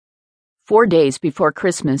4 days before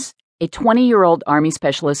Christmas, a 20-year-old Army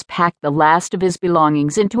specialist packed the last of his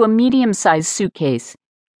belongings into a medium-sized suitcase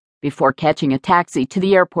before catching a taxi to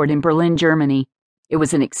the airport in Berlin, Germany. It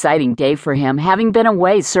was an exciting day for him, having been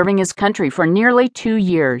away serving his country for nearly 2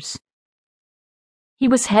 years. He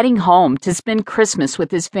was heading home to spend Christmas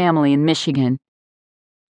with his family in Michigan.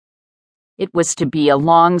 It was to be a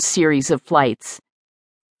long series of flights,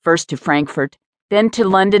 first to Frankfurt, then to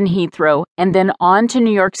London Heathrow, and then on to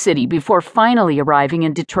New York City before finally arriving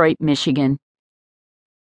in Detroit, Michigan.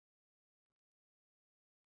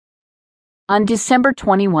 On December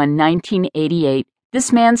 21, 1988,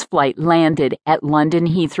 this man's flight landed at London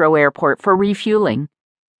Heathrow Airport for refueling.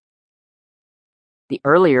 The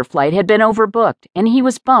earlier flight had been overbooked, and he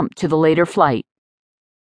was bumped to the later flight.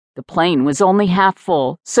 The plane was only half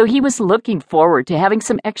full, so he was looking forward to having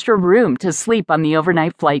some extra room to sleep on the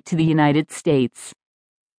overnight flight to the United States.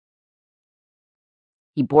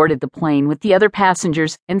 He boarded the plane with the other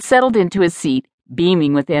passengers and settled into his seat,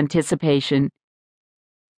 beaming with anticipation.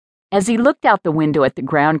 As he looked out the window at the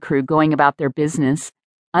ground crew going about their business,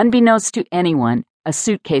 unbeknownst to anyone, a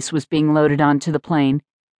suitcase was being loaded onto the plane,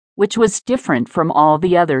 which was different from all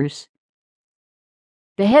the others.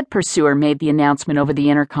 The head pursuer made the announcement over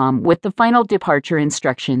the intercom with the final departure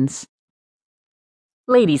instructions.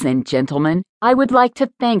 "Ladies and gentlemen, I would like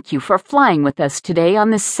to thank you for flying with us today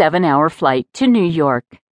on this 7-hour flight to New York.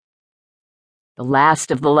 The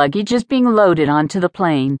last of the luggage is being loaded onto the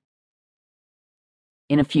plane.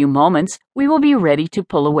 In a few moments, we will be ready to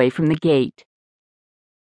pull away from the gate.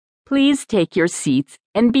 Please take your seats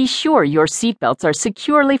and be sure your seatbelts are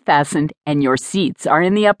securely fastened and your seats are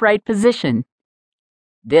in the upright position.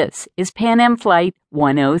 This is Pan Am Flight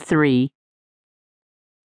 103.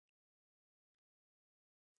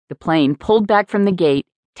 The plane pulled back from the gate,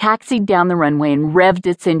 taxied down the runway, and revved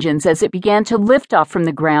its engines as it began to lift off from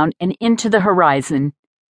the ground and into the horizon.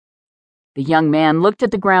 The young man looked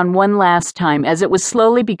at the ground one last time as it was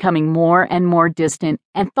slowly becoming more and more distant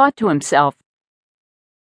and thought to himself,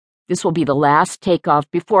 "This will be the last takeoff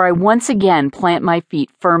before I once again plant my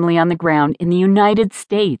feet firmly on the ground in the United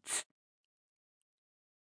States."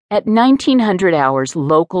 At 1900 hours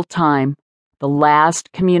local time, the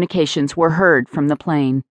last communications were heard from the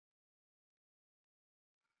plane.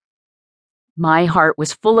 My heart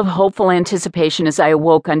was full of hopeful anticipation as I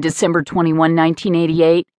awoke on December 21,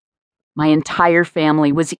 1988. My entire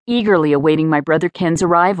family was eagerly awaiting my brother Ken's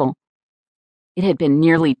arrival. It had been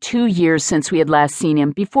nearly 2 years since we had last seen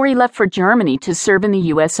him before he left for Germany to serve in the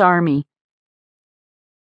U.S. Army.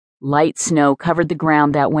 Light snow covered the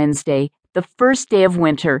ground that Wednesday, the first day of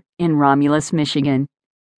winter in Romulus, Michigan.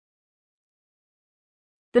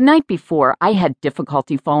 The night before, I had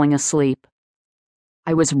difficulty falling asleep.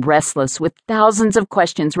 I was restless with thousands of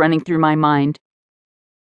questions running through my mind.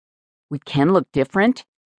 Would Ken look different?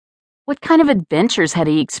 What kind of adventures had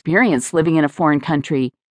he experienced living in a foreign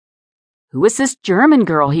country? Who was this German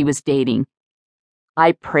girl he was dating?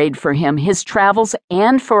 I prayed for him, his travels,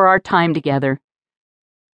 and for our time together.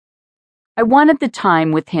 I wanted the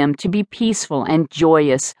time with him to be peaceful and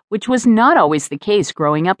joyous, which was not always the case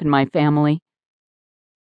growing up in my family.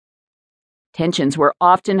 Tensions were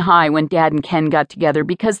often high when Dad and Ken got together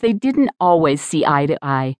because they didn't always see eye to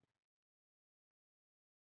eye.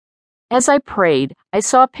 As I prayed, I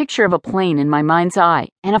saw a picture of a plane in my mind's eye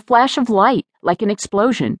and a flash of light like an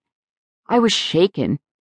explosion. I was shaken.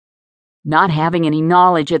 Not having any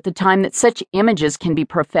knowledge at the time that such images can be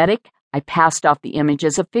prophetic, I passed off the image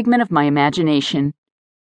as a figment of my imagination.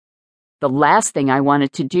 The last thing I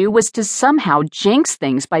wanted to do was to somehow jinx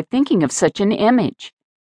things by thinking of such an image.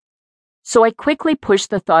 So I quickly pushed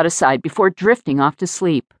the thought aside before drifting off to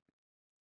sleep.